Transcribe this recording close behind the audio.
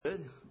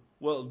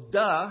Well,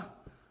 duh.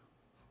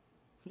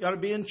 You ought to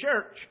be in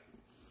church.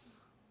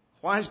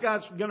 Why is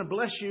God going to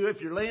bless you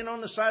if you're laying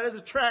on the side of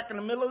the track in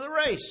the middle of the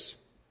race?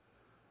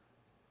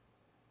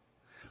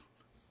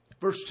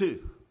 Verse 2.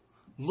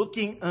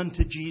 Looking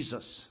unto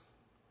Jesus.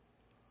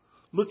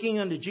 Looking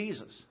unto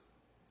Jesus.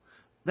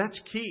 That's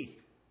key.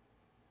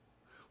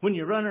 When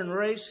you're running a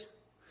race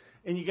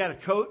and you got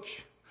a coach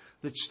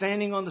that's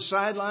standing on the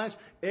sidelines,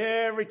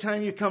 every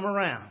time you come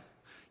around,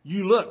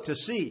 you look to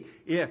see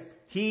if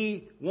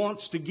he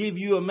wants to give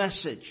you a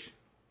message.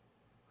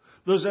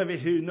 Those of you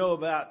who know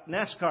about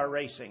NASCAR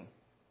racing,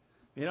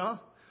 you know,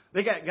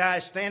 they got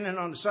guys standing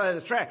on the side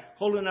of the track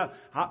holding up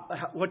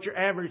what your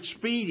average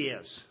speed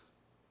is.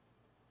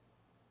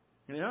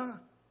 You know?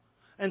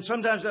 And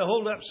sometimes they'll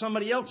hold up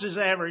somebody else's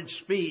average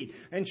speed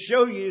and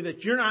show you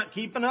that you're not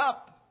keeping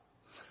up.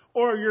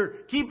 Or you're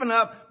keeping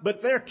up,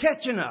 but they're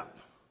catching up.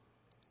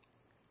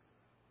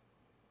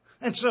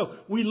 And so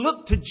we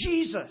look to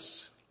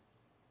Jesus.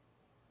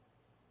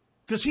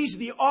 Because He's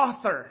the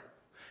author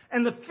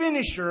and the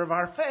finisher of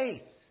our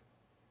faith.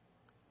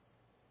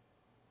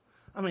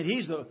 I mean,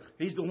 He's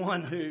the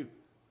one who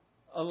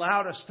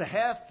allowed us to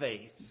have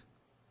faith.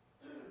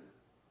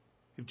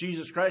 If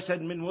Jesus Christ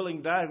hadn't been willing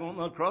to die on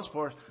the cross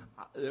for us,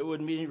 there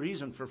wouldn't be any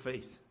reason for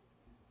faith.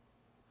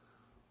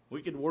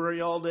 We could worry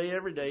all day,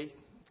 every day,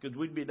 because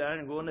we'd be dying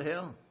and going to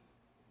hell.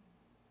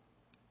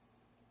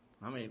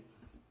 I mean,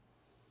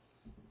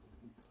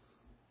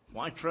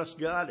 why trust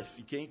God if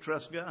you can't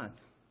trust God?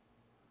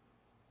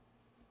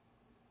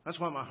 That's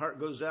why my heart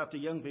goes out to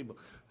young people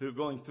who are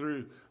going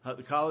through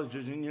the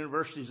colleges and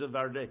universities of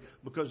our day,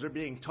 because they're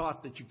being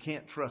taught that you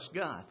can't trust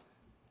God.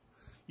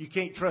 You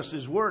can't trust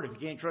His Word.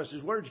 If you can't trust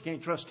His Word, you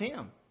can't trust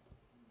Him.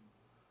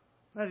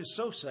 That is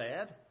so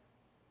sad.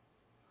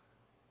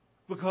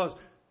 Because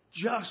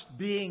just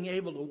being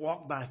able to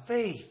walk by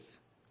faith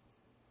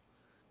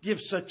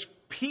gives such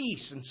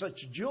peace and such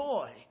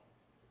joy.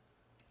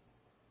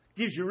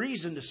 Gives you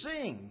reason to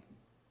sing.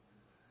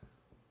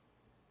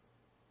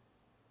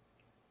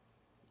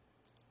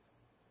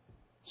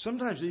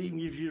 Sometimes it even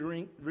gives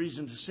you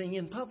reason to sing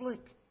in public.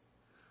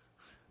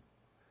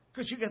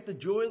 Because you got the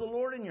joy of the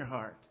Lord in your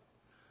heart.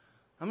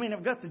 I mean,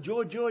 I've got the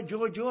joy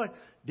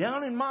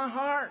down in my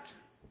heart.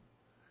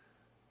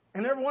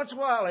 And every once in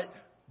a while it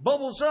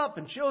bubbles up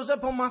and shows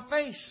up on my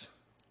face.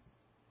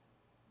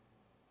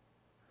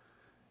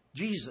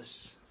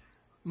 Jesus.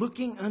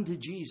 Looking unto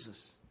Jesus,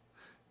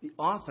 the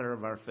author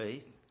of our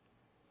faith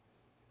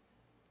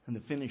and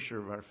the finisher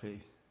of our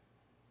faith.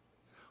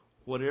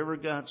 Whatever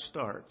God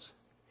starts,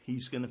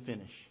 He's going to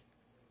finish.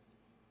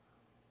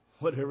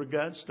 Whatever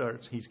God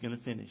starts, He's going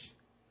to finish.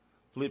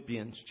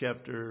 Philippians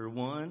chapter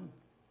 1,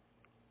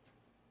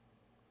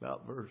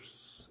 about verse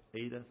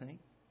 8, I think.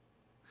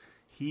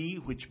 He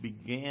which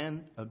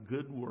began a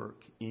good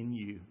work in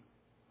you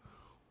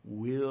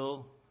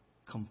will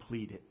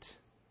complete it.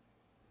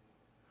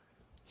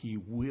 He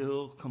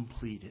will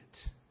complete it.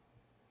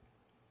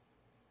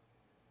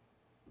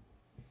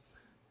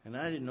 And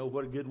I didn't know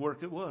what a good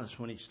work it was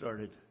when He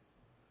started.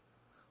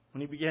 When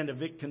He began to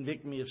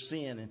convict me of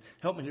sin and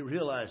help me to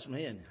realize,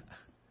 man,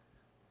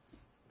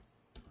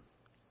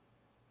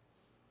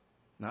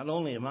 not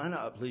only am I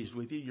not pleased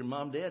with you, your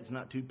mom and dad's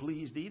not too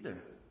pleased either.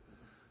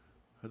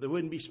 Or they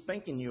wouldn't be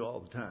spanking you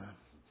all the time.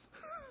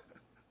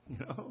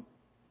 You know?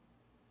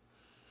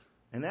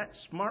 And that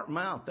smart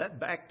mouth, that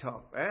back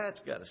talk, that's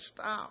got to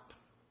stop.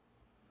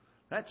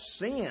 That's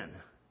sin.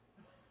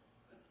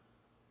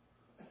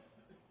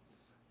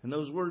 And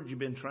those words you've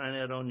been trying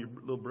out on your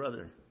little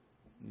brother,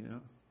 you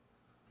know.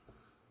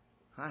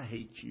 I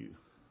hate you.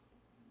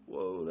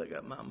 Whoa, that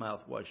got my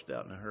mouth washed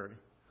out in a hurry.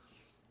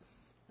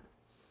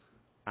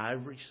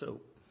 Ivory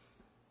soap.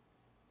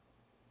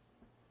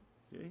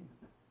 Okay.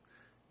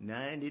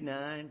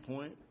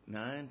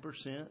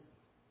 99.9%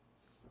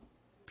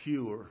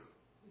 pure.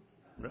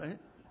 Right?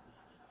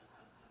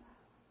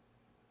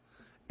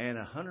 And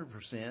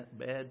 100%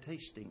 bad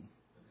tasting.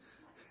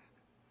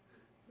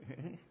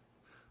 Okay.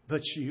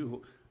 But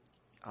you,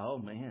 oh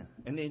man.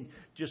 And then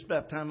just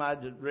about the time I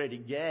was ready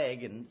to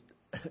gag, and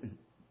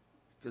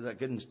because I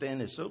couldn't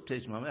stand this soap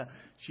taste in my mouth,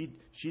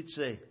 she'd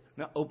say,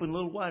 now open a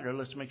little wider.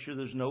 Let's make sure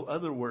there's no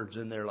other words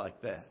in there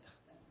like that.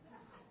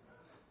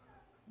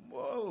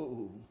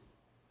 Whoa.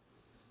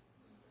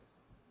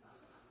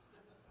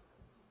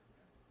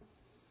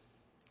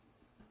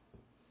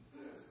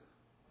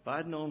 If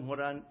I'd known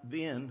what I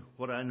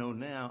know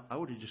now, I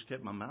would have just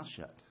kept my mouth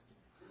shut.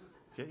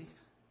 Okay?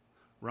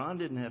 Ron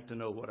didn't have to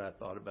know what I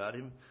thought about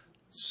him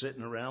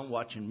sitting around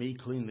watching me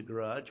clean the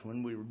garage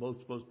when we were both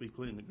supposed to be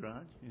cleaning the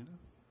garage, you know.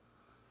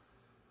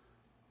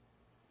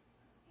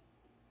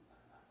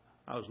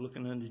 I was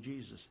looking unto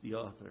Jesus, the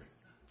author,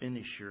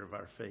 finisher of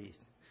our faith.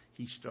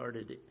 He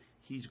started it.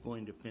 He's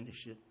going to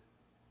finish it.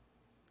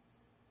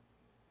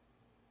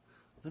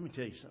 Let me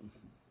tell you something.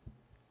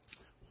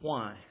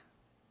 Why?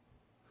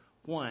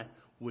 Why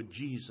would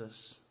Jesus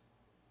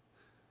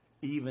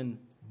even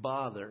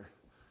bother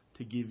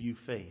to give you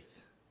faith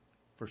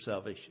for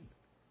salvation?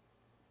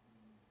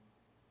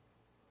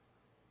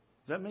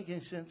 Does that make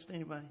any sense to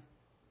anybody?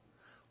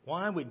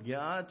 Why would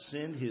God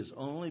send His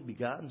only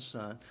begotten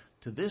Son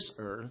to this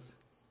earth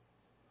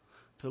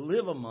to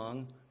live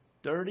among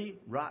dirty,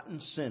 rotten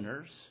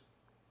sinners?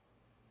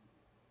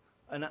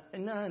 And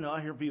I know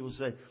I hear people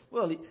say,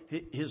 well,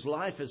 His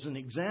life is an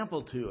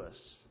example to us.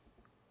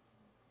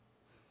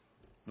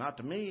 Not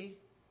to me.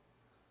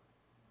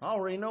 I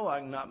already know I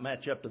cannot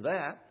match up to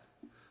that.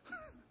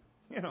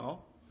 You know,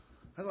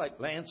 that's like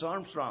Lance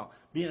Armstrong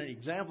being an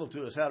example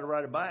to us how to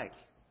ride a bike.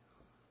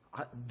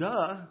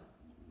 Duh.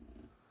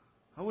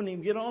 I wouldn't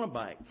even get on a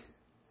bike.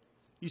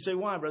 You say,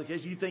 why, Brother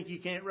Casey? You think you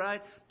can't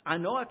ride? I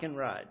know I can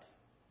ride.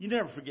 You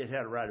never forget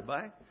how to ride a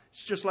bike.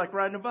 It's just like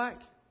riding a bike.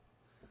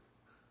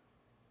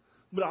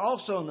 But I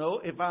also know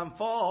if I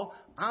fall,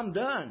 I'm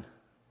done.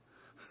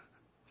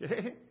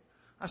 Okay?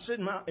 I sit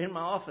in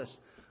my office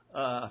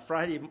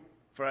Friday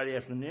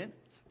afternoon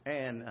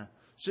and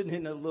sitting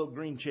in a little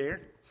green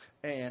chair,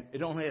 and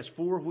it only has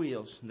 4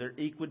 wheels. They're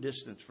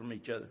equidistant from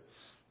each other,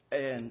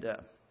 and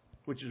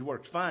which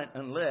works fine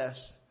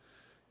unless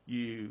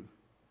you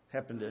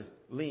happen to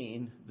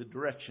lean the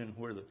direction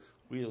where the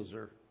wheels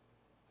are.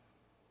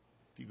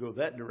 If you go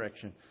that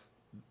direction,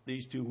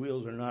 these 2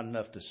 wheels are not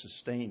enough to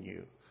sustain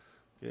you.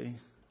 Okay?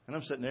 And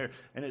I'm sitting there,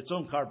 and it's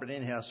on carpet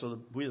anyhow, so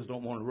the wheels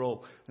don't want to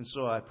roll. And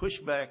so I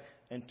pushed back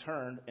and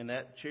turned, and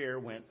that chair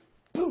went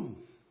boom,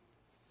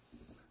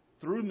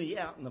 threw me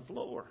out on the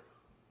floor.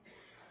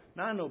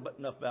 Now, I know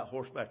enough about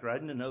horseback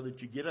riding to know that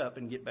you get up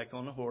and get back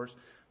on the horse.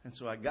 And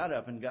so I got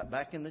up and got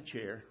back in the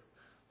chair,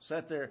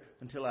 sat there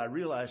until I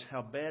realized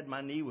how bad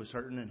my knee was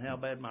hurting and how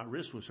bad my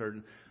wrist was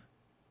hurting.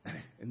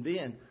 And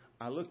then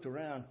I looked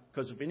around,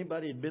 because if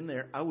anybody had been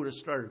there, I would have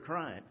started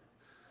crying.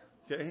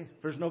 Okay?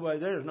 If there's nobody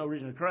there, there's no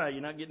reason to cry.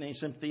 You're not getting any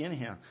sympathy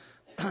anyhow.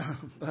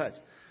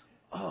 But,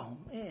 oh,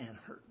 man,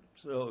 hurt.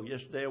 So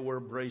yesterday I wore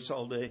a brace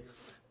all day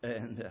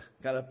and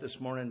got up this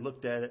morning,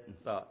 looked at it, and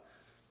thought,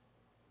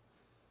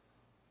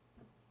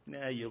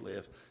 nah, you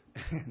live.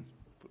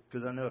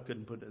 Because I know I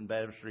couldn't put it in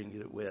baptistry and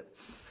get it wet.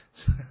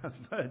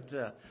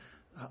 But,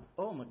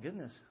 oh, my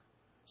goodness.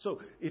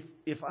 So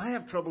if I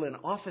have trouble in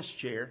an office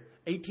chair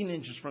 18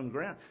 inches from the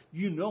ground,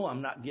 you know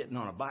I'm not getting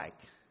on a bike.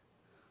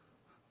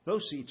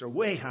 Those seats are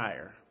way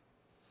higher.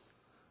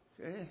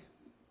 Okay?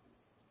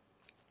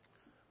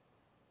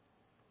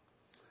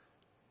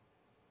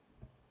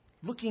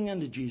 Looking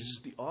unto Jesus,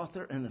 the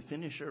author and the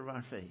finisher of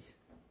our faith.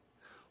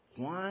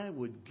 Why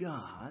would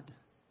God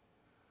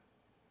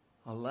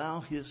allow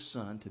His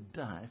Son to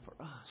die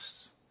for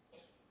us?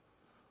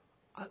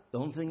 The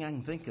only thing I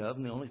can think of,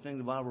 and the only thing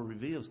the Bible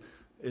reveals,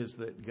 is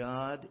that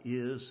God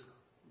is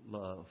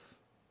love.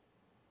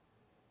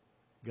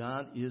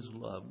 God is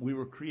love. We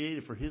were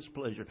created for His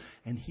pleasure,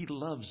 and He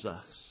loves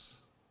us.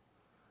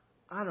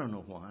 I don't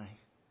know why.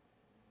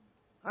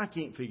 I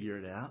can't figure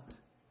it out.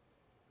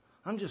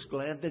 I'm just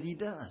glad that He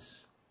does.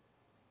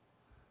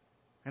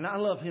 And I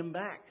love Him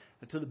back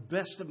to the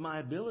best of my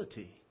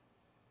ability.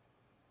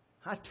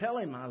 I tell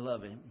Him I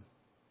love Him.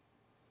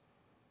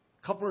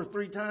 A couple or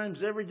 3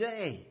 times every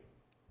day.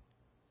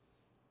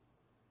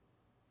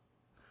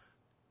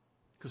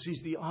 Because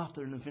He's the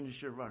author and the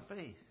finisher of our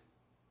faith.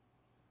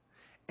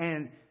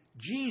 And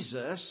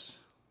Jesus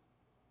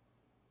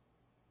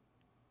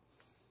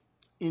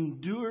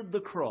endured the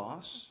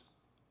cross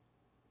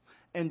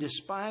and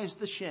despised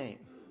the shame.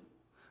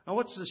 Now,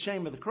 what's the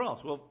shame of the cross?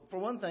 Well, for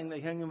one thing, they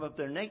hang Him up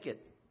there naked.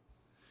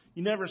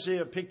 You never see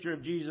a picture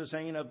of Jesus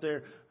hanging up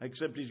there,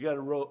 except He's got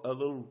a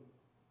little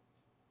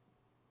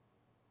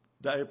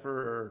diaper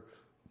or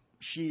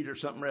sheet or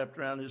something wrapped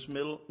around His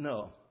middle.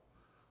 No.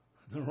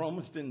 The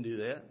Romans didn't do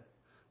that.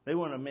 They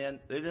want a man,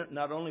 they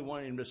not only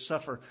want Him to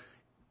suffer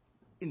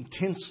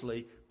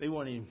intensely, they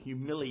want Him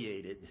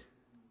humiliated.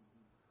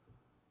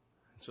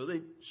 So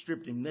they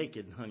stripped Him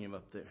naked and hung Him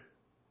up there.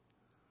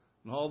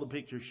 And all the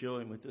pictures show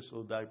Him with this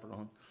little diaper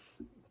on.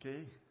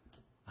 Okay?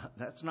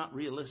 That's not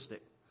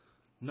realistic.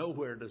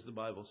 Nowhere does the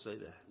Bible say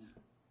that.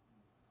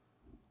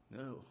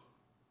 No.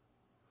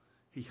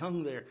 He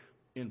hung there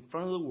in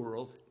front of the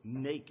world,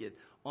 naked,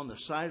 on the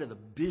side of the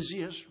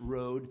busiest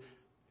road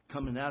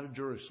coming out of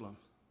Jerusalem,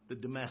 the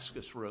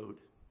Damascus Road.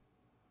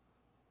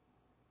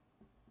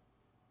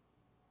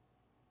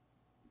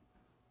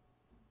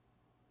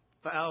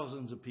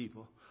 Thousands of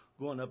people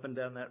going up and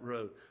down that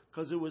road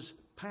because it was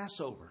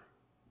Passover.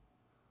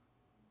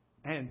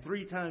 And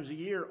 3 times a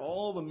year,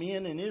 all the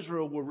men in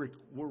Israel were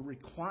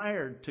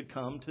required to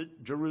come to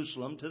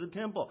Jerusalem, to the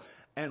temple.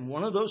 And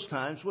one of those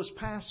times was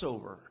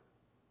Passover.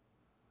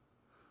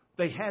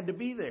 They had to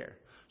be there.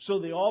 So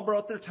they all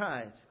brought their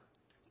tithe,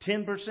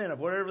 10% of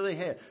whatever they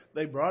had.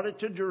 They brought it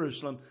to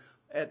Jerusalem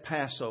at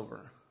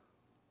Passover.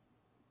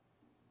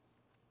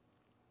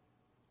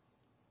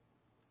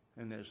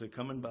 And as they're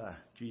coming by,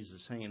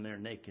 Jesus hanging there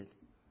naked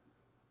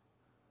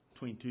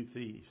between 2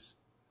 thieves.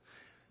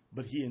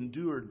 But He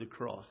endured the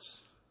cross.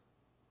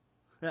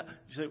 Now,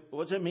 you say,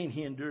 what's that mean,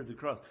 He endured the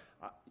cross?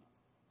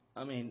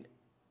 I mean,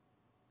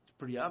 it's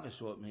pretty obvious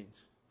what it means.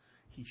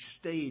 He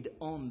stayed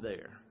on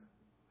there.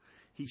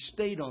 He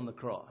stayed on the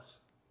cross.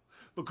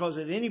 Because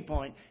at any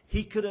point,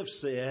 He could have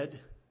said,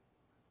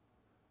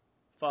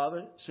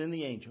 Father, send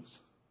the angels.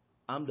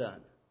 I'm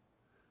done.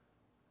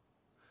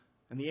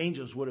 And the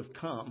angels would have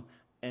come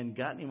and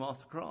gotten him off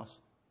the cross.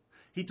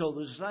 He told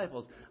the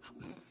disciples,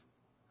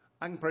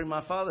 I can pray to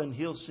my Father and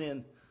He'll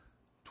send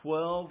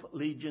 12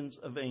 legions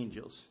of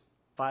angels.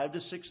 5,000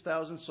 to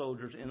 6,000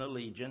 soldiers in a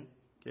legion.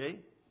 Okay?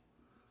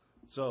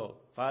 So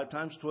 5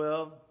 times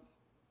 12,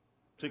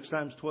 6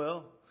 times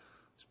 12,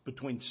 it's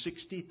between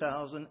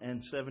 60,000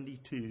 and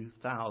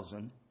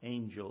 72,000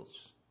 angels.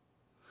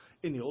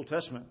 In the Old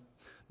Testament,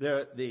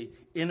 the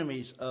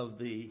enemies of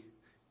the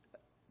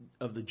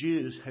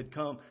Jews had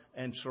come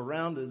and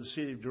surrounded the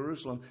city of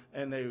Jerusalem,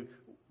 and they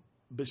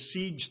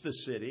besieged the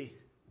city.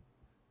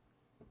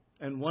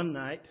 And one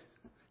night,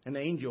 an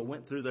angel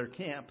went through their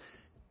camp.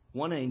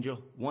 One angel,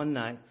 one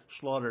night,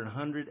 slaughtered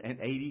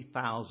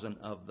 180,000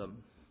 of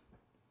them.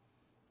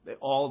 They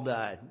all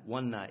died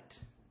one night.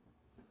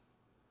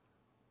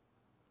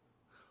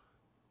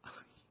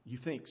 You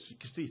think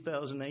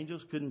 60,000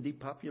 angels couldn't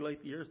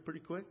depopulate the earth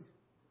pretty quick?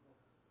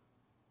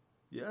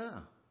 Yeah.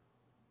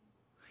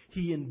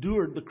 He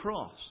endured the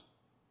cross.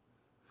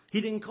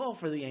 He didn't call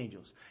for the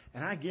angels.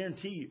 And I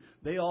guarantee you,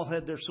 they all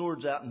had their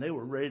swords out and they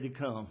were ready to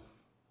come.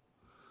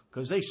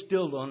 Because they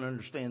still don't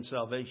understand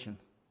salvation.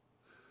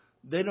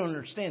 They don't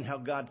understand how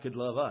God could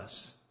love us.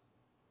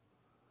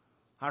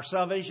 Our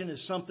salvation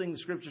is something the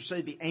Scriptures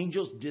say the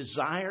angels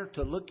desire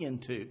to look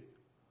into.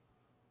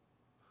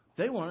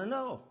 They want to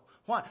know.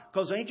 Why?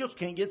 Because angels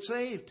can't get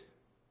saved.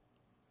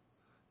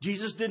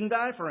 Jesus didn't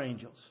die for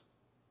angels.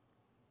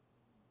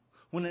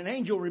 When an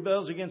angel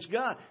rebels against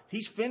God,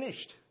 he's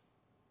finished.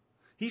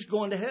 He's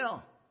going to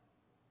hell.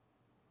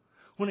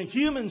 When a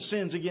human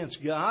sins against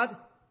God,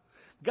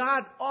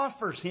 God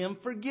offers him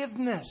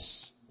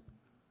forgiveness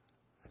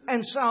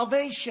and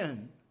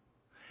salvation.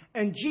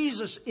 And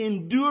Jesus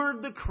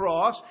endured the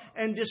cross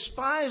and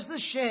despised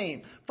the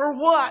shame. For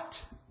what?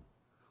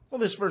 Well,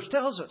 this verse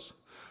tells us.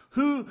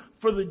 Who,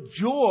 for the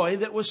joy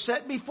that was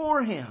set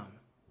before him.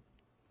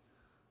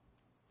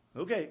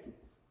 Okay.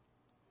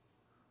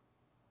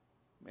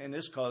 Man,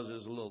 this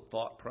causes a little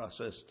thought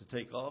process to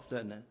take off,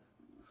 doesn't it?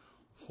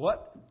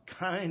 What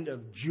kind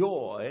of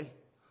joy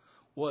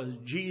was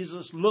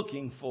Jesus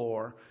looking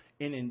for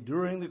in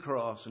enduring the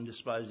cross and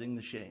despising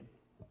the shame?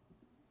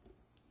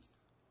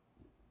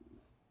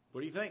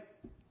 What do you think?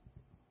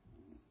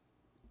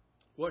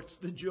 What's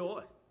the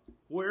joy?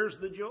 Where's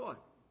the joy?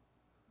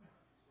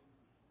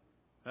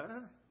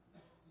 Huh?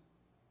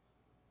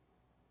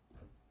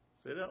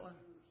 Say that loud.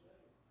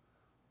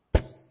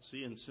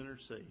 Seeing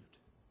sinners saved.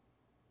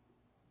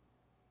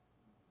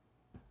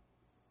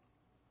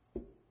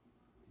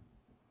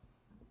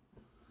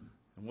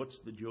 And what's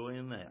the joy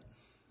in that?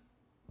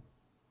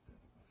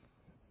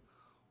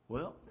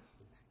 Well,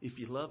 if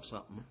you love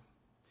something,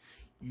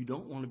 you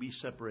don't want to be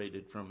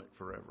separated from it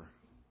forever.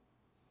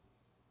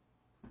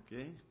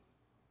 Okay?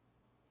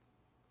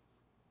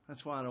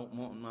 That's why I don't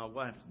want my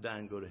wife to die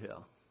and go to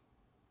hell.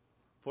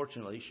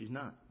 Fortunately, she's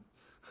not.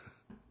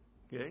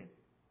 Okay?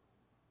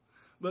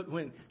 But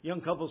when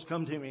young couples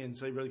come to me and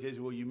say, Brother Casey,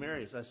 will you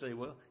marry us? I say,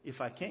 well,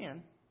 if I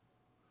can.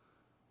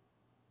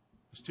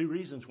 There's 2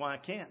 reasons why I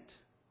can't.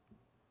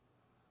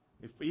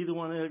 If either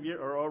one of you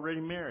are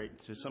already married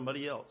to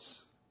somebody else,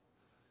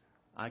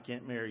 I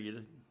can't marry you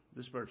to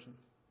this person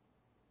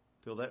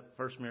till that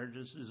first marriage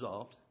is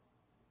dissolved.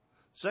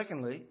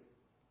 Secondly,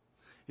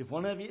 if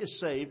one of you is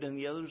saved and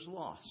the other is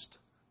lost,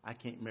 I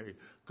can't marry you.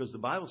 Because the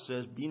Bible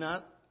says, be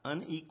not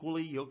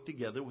unequally yoked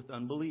together with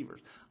unbelievers.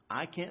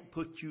 I can't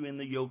put you in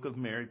the yoke of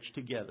marriage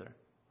together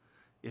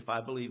if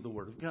I believe the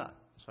Word of God.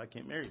 So I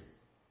can't marry you.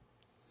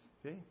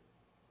 Okay?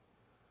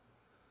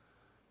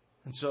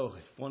 And so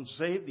if one's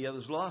saved, the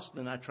other's lost,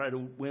 then I try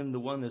to win the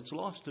one that's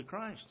lost to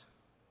Christ.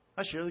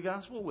 I share the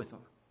gospel with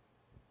them.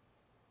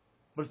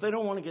 But if they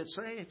don't want to get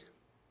saved,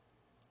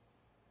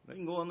 they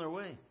can go on their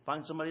way.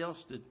 Find somebody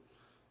else to,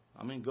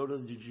 go to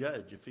the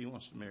judge if he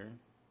wants to marry him.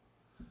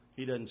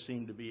 He doesn't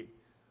seem to be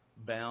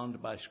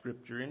bound by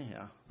Scripture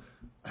anyhow.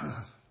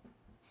 At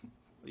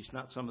least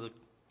not some of the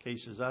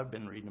cases I've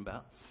been reading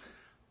about.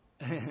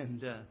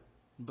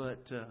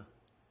 But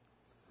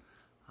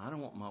I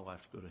don't want my wife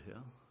to go to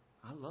hell.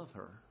 I love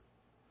her.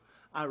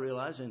 I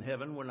realize in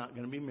heaven we're not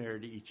going to be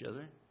married to each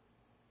other.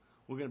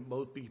 We're going to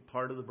both be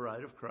part of the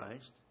bride of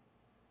Christ.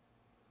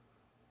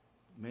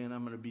 Man,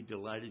 I'm going to be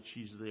delighted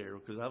she's there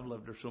because I've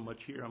loved her so much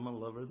here. I'm going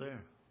to love her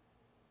there.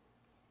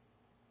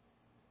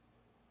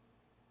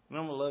 And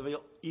I'm going to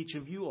love each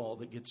of you all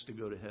that gets to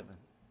go to heaven.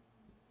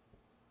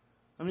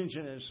 I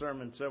mentioned in a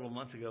sermon several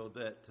months ago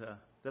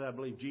that I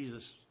believe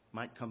Jesus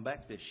might come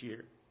back this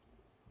year.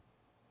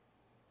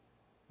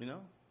 You know?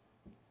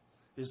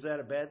 Is that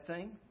a bad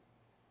thing?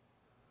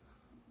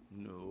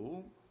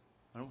 No,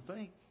 I don't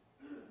think.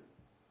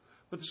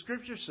 But the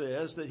Scripture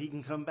says that He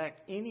can come back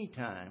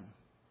anytime.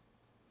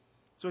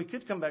 So He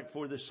could come back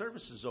before this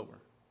service is over.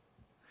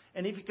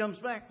 And if He comes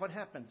back, what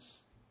happens?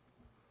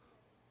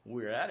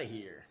 We're out of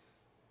here.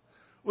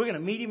 We're going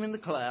to meet Him in the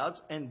clouds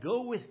and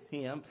go with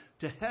Him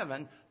to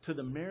heaven to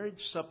the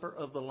marriage supper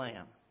of the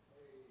Lamb.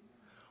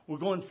 We're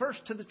going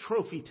first to the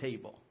trophy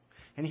table.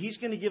 And He's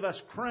going to give us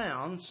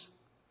crowns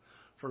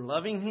for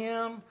loving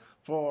Him,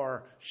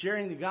 for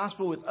sharing the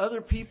gospel with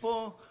other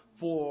people,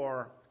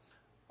 for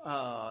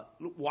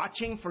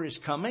watching for His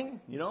coming,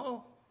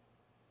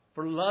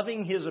 for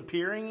loving His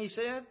appearing, He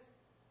said.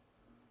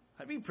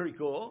 That'd be pretty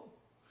cool.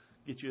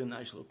 Get you a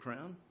nice little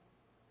crown.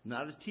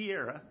 Not a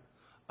tiara,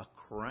 a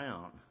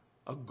crown.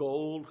 A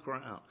gold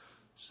crown.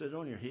 Sit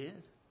on your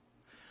head.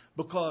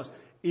 Because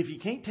if you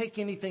can't take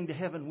anything to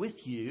heaven with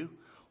you,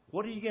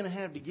 what are you going to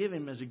have to give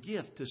Him as a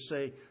gift to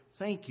say,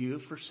 thank you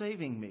for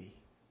saving me?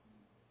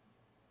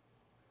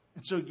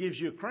 And so He gives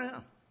you a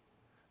crown.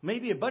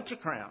 Maybe a bunch of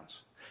crowns.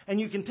 And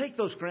you can take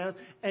those crowns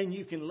and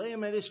you can lay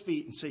them at His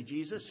feet and say,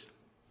 Jesus,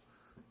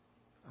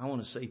 I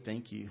want to say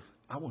thank you.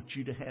 I want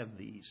you to have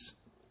these.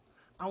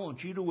 I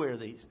want you to wear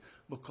these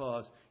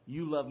because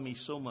you love me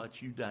so much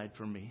you died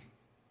for me.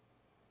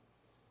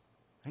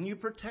 And you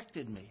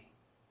protected me.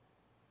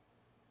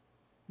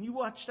 You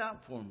watched out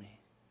for me.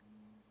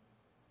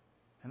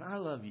 And I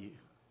love you.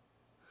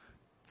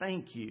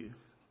 Thank you.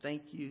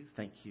 Thank you.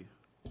 Thank you.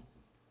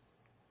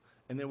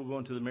 And then we'll go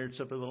into the marriage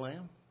supper of the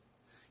Lamb.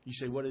 You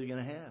say, what are they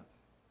going to have?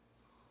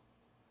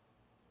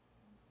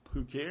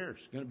 Who cares?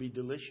 It's going to be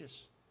delicious.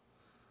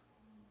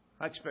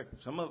 I expect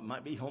some of it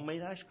might be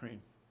homemade ice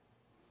cream.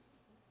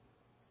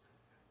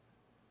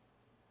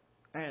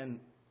 And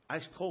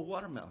ice cold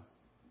watermelon.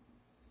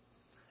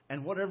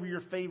 And whatever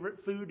your favorite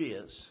food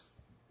is.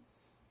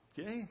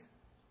 Okay?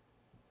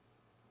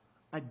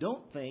 I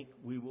don't think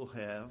we will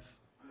have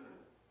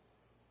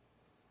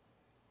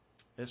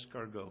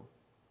escargot.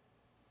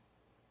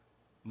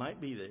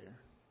 Might be there.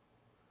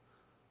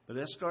 But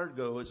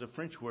escargot is a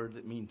French word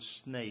that means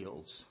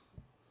snails.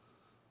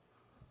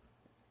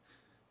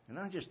 And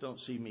I just don't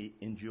see me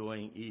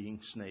enjoying eating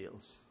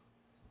snails.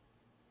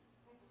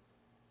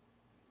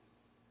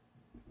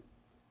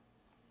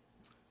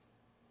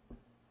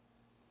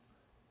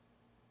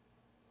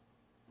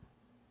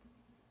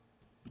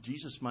 But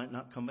Jesus might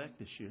not come back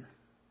this year.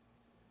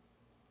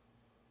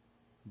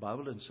 The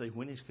Bible doesn't say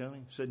when He's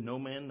coming. It said no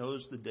man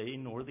knows the day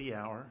nor the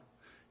hour.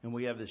 And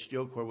we have this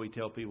joke where we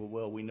tell people,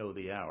 well, we know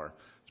the hour.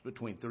 It's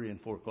between 3 and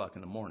 4 o'clock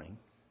in the morning.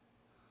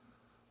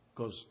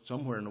 Because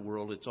somewhere in the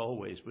world, it's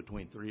always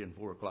between 3 and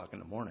 4 o'clock in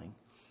the morning.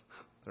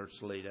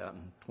 It's laid out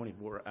in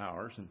 24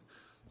 hours. And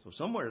so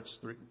somewhere it's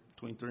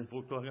between 3 and 4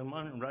 o'clock in the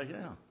morning right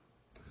now.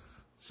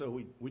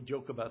 So we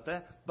joke about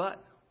that.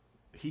 But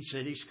He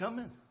said He's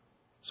coming.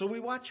 So we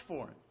watch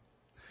for Him.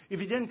 If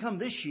He didn't come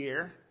this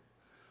year,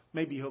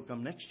 maybe He'll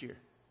come next year.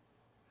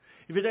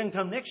 If He doesn't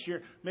come next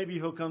year, maybe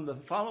He'll come the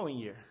following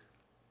year.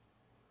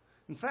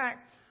 In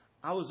fact,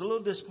 I was a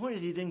little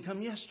disappointed He didn't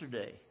come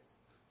yesterday.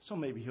 So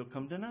maybe He'll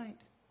come tonight.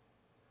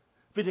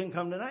 If He didn't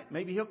come tonight,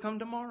 maybe He'll come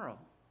tomorrow.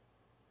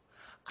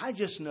 I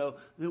just know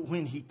that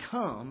when He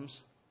comes,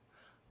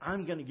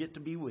 I'm going to get to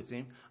be with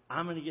Him.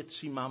 I'm going to get to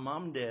see my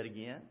mom and dad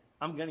again.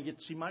 I'm going to get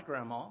to see my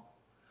grandma.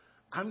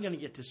 I'm going to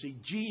get to see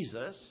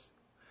Jesus.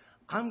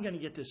 I'm going to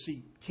get to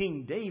see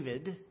King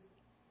David.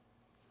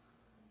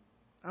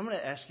 I'm going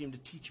to ask Him to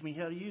teach me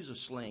how to use a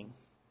sling.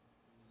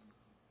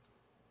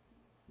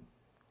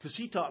 Because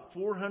He taught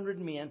 400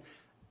 men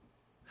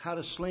how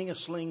to sling a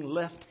sling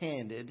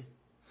left-handed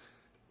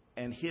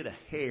and hit a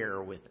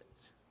hair with it.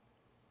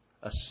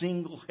 A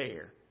single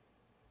hair.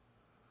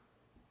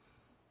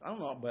 I don't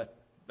know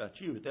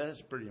about you, but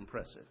that's pretty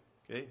impressive.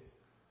 Okay?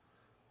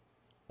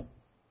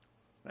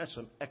 That's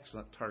some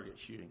excellent target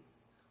shooting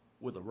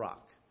with a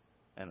rock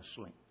and a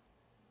sling.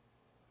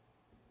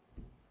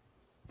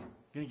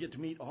 You're going to get to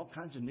meet all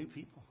kinds of new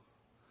people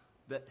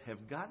that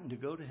have gotten to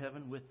go to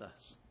heaven with us.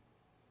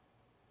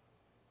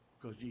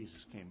 Because Jesus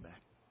came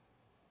back.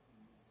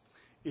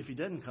 If He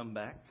doesn't come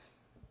back,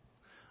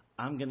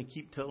 I'm going to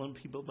keep telling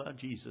people about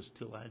Jesus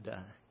till I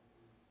die.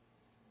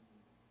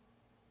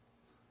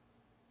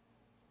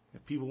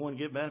 If people want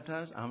to get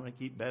baptized, I'm going to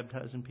keep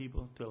baptizing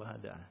people till I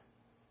die.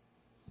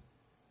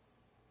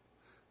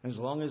 As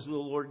long as the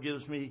Lord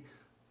gives me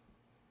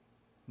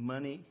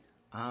money,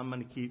 I'm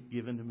going to keep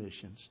giving to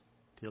missions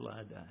till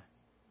I die.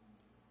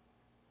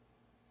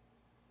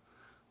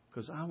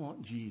 Because I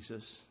want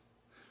Jesus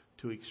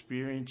to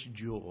experience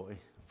joy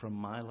from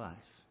my life.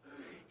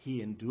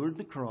 He endured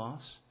the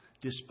cross,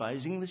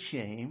 despising the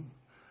shame,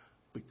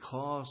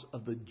 because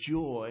of the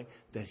joy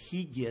that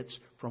He gets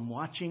from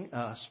watching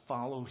us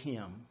follow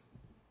Him.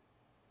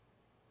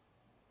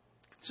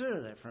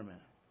 Consider that for a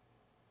minute.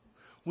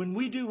 When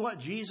we do what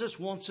Jesus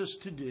wants us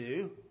to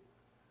do,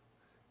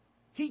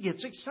 He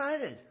gets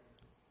excited.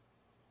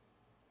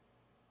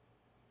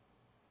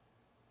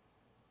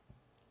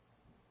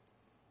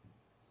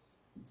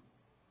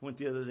 Went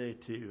the other day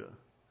to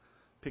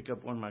pick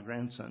up one of my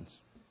grandsons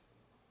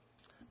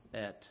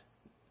at,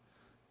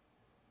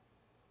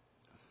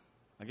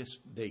 I guess,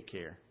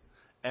 daycare,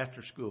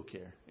 after school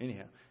care.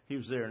 Anyhow, he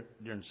was there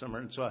during summer,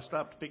 and so I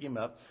stopped to pick him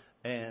up.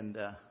 And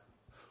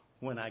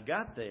when I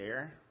got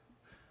there,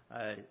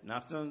 I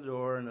knocked on the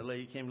door, and the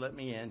lady came to let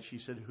me in. She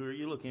said, "Who are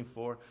you looking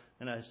for?"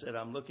 And I said,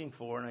 "I'm looking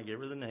for," and I gave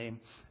her the name.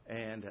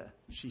 And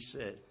she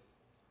said,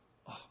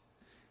 "Oh,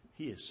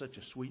 he is such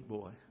a sweet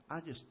boy.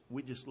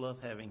 We just love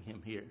having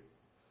him here."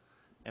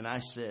 And I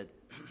said,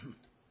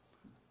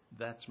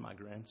 that's my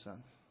grandson.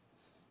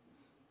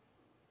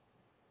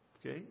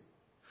 Okay?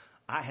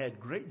 I had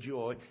great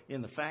joy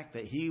in the fact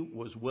that he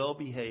was well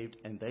behaved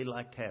and they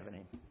liked having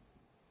him.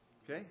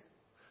 Okay?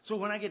 So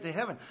when I get to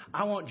heaven,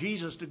 I want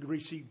Jesus to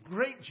receive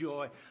great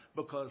joy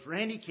because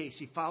Randy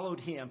Casey followed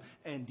him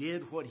and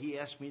did what he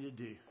asked me to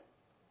do.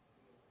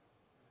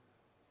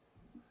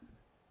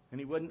 And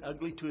he wasn't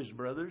ugly to his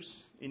brothers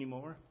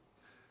anymore.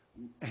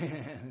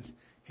 And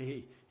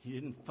he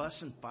didn't fuss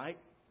and fight.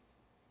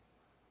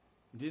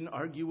 He didn't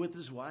argue with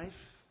his wife.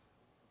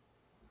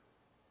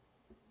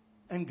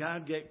 And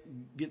God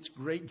gets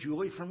great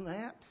joy from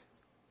that.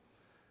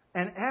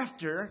 And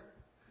after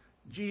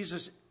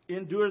Jesus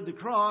endured the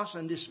cross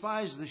and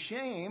despised the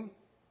shame,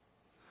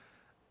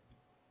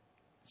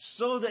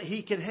 so that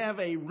he could have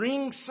a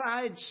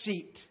ringside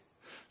seat,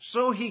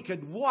 so he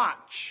could watch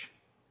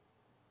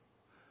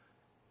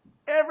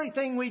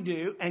everything we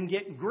do and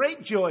get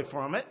great joy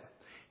from it,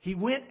 he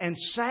went and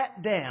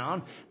sat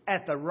down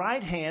at the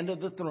right hand of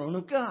the throne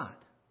of God.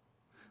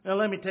 Now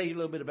let me tell you a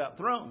little bit about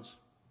thrones.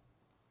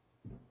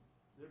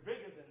 They're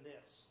bigger than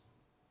this.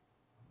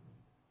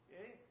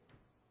 Okay?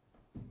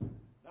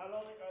 Not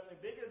only are they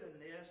bigger than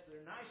this,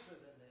 they're nicer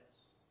than this.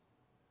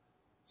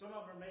 Some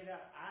of them are made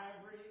out of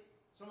ivory.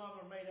 Some of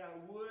them are made out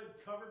of wood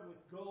covered with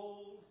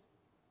gold.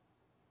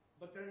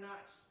 But they're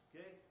nice.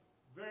 Okay?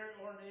 Very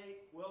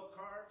ornate, well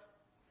carved.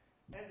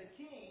 And the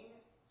king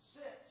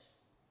sits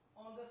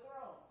on the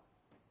throne.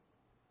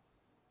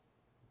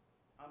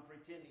 I'm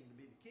pretending to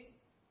be the king.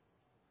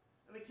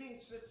 And the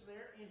king sits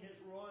there in his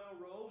royal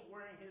robes,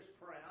 wearing his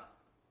crown.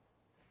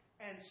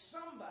 And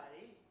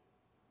somebody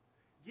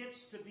gets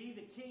to be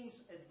the king's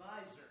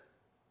advisor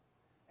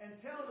and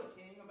tell the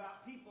king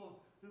about people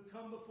who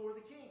come before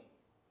the king.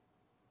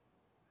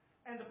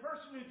 And the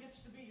person who gets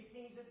to be the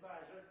king's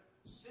advisor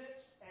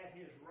sits at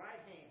his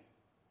right hand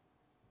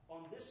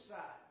on this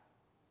side.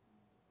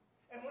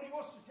 And when he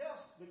wants to tell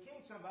the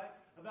king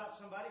about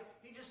somebody,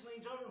 he just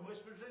leans over and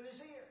whispers in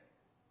his ear.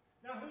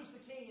 Now, who's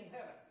the king in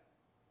heaven?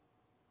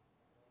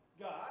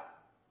 God.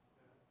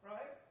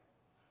 Right?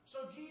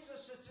 So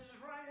Jesus sits at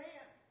his right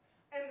hand.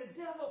 And the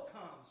devil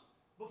comes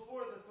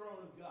before the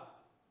throne of God.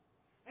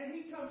 And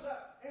he comes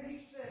up and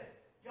he said,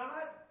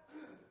 God,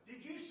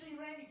 did you see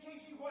Randy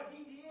Casey, what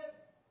he did?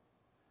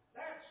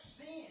 That's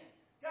sin.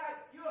 God,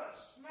 you ought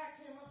to smack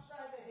him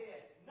upside the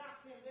head, knock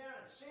him down,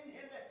 and send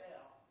him to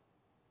hell.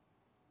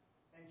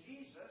 And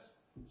Jesus,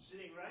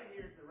 sitting right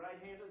here at the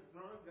right hand of the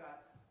throne of God,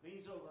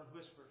 leans over and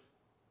whispers,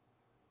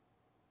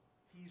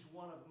 he's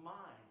one of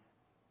mine.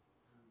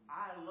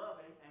 I love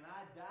him, and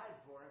I died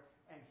for him,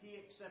 and he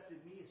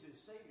accepted me as his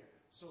Savior.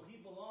 So he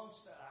belongs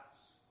to us.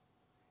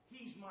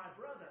 He's my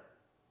brother.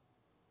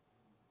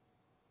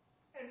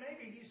 And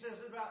maybe he says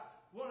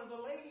about one of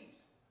the ladies.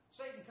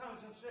 Satan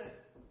comes and says,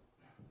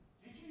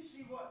 did you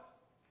see what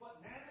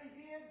Natalie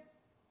did?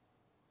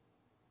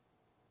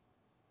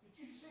 Did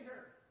you see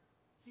her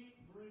keep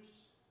Bruce?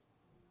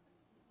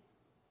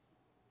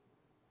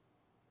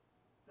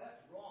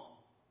 That's wrong.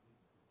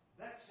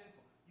 That's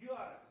simple. You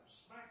ought to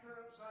smack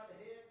her upside the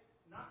head,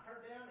 knock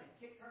her down, and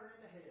kick her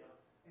into hell.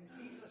 And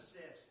Jesus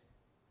says,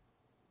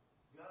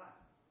 God,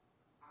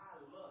 I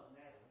love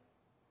Natalie.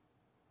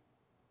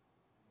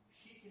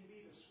 She can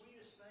be the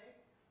sweetest thing,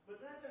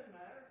 but that doesn't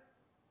matter.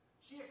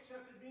 She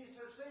accepted me as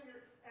her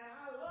Savior, and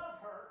I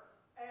love her,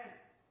 and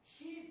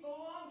she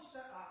belongs to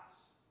us.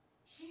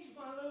 She's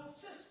my little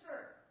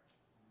sister.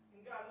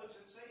 And God looks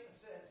at Satan and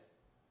says,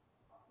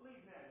 leave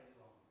Natalie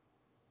alone.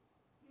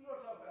 You go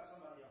talk about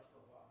somebody else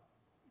for a while.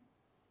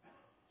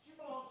 She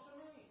belongs to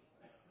me.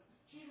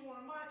 She's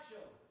one of my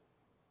children.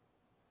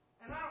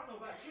 And I don't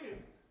know about you,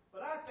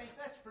 but I think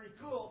that's pretty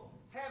cool,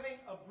 having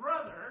a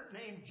brother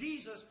named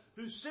Jesus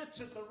who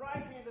sits at the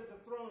right hand of the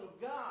throne of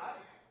God,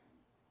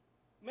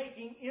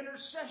 making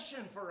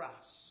intercession for us.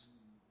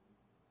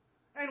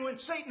 And when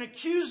Satan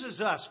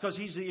accuses us, because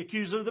he's the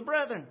accuser of the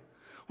brethren,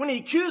 when he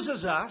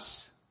accuses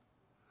us,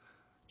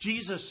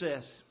 Jesus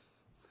says,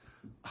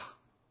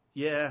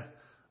 yeah,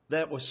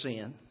 that was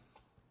sin.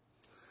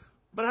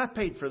 But I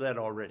paid for that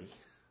already.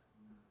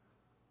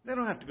 They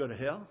don't have to go to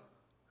hell.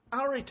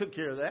 I already took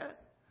care of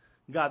that.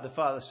 God the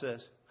Father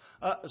says,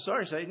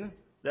 sorry, Satan,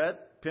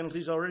 that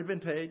penalty's already been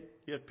paid.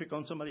 You have to pick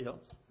on somebody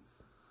else.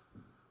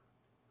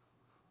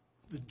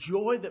 The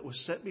joy that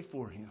was set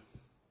before him,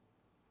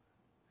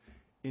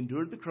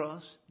 endured the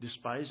cross,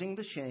 despising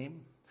the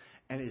shame,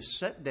 and is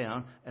set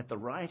down at the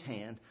right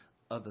hand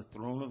of the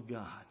throne of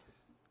God.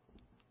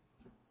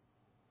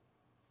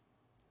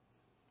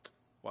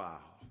 Wow.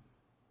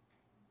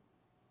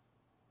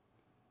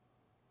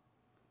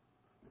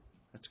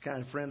 That's the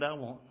kind of friend I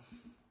want.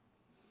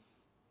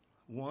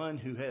 One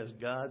who has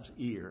God's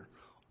ear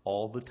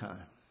all the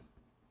time.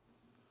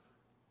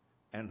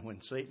 And when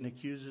Satan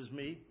accuses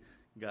me,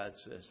 God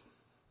says,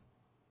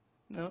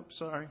 no,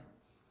 sorry.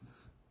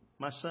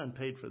 My son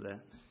paid for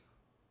that.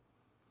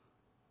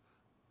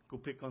 Go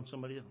pick on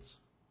somebody else.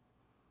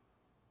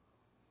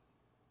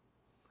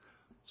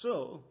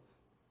 So,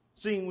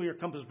 Seeing we are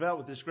compassed about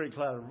with this great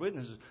cloud of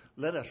witnesses,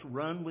 let us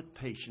run with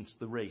patience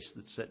the race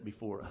that's set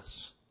before us.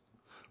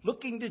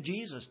 Looking to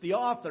Jesus, the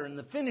author and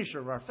the finisher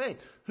of our faith,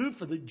 who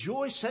for the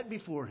joy set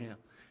before him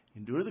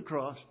endured the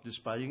cross,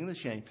 despising the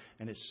shame,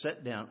 and is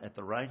set down at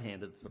the right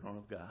hand of the throne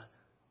of God.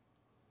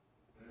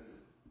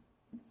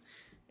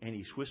 And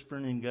he's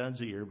whispering in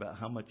God's ear about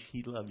how much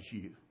he loves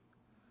you.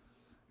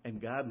 And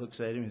God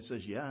looks at him and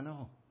says, yeah, I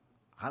know.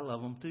 I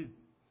love him too.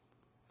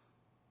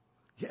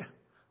 Yeah,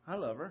 I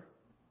love her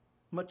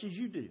much as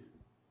you do.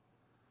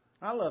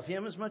 I love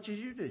him as much as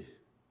you do.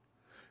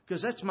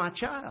 Because that's my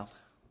child.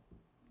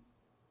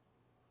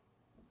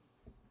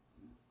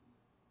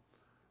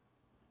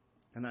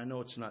 And I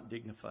know it's not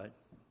dignified.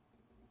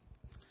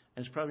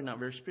 And it's probably not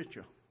very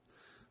spiritual.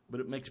 But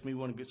it makes me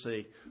want to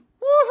say,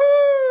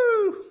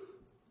 woohoo!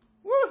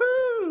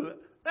 Woohoo!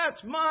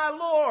 That's my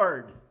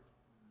Lord.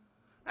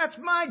 That's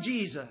my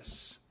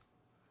Jesus.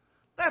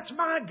 That's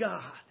my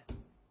God.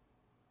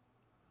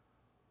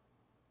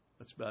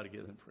 Let's bow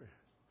together in prayer.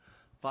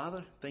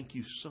 Father, thank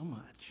you so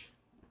much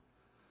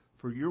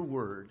for your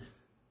word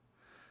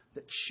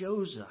that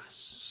shows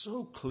us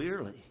so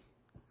clearly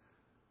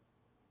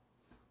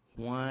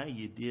why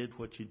you did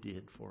what you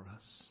did for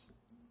us.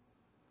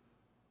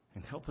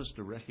 And help us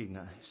to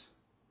recognize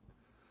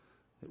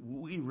that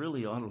we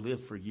really ought to live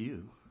for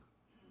you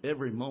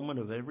every moment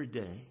of every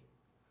day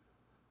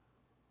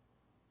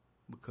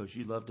because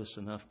you loved us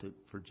enough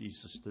for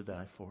Jesus to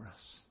die for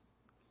us.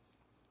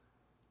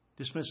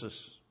 Dismiss us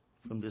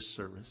from this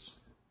service.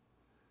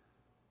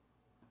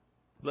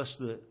 Bless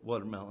the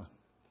watermelon,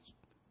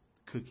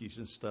 cookies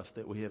and stuff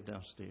that we have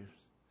downstairs,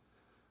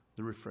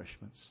 the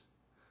refreshments.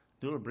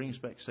 Lord, bring us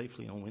back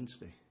safely on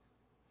Wednesday.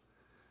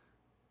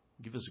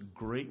 Give us a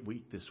great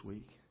week this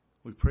week.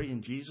 We pray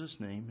in Jesus'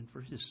 name and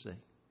for his sake.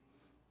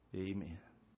 Amen.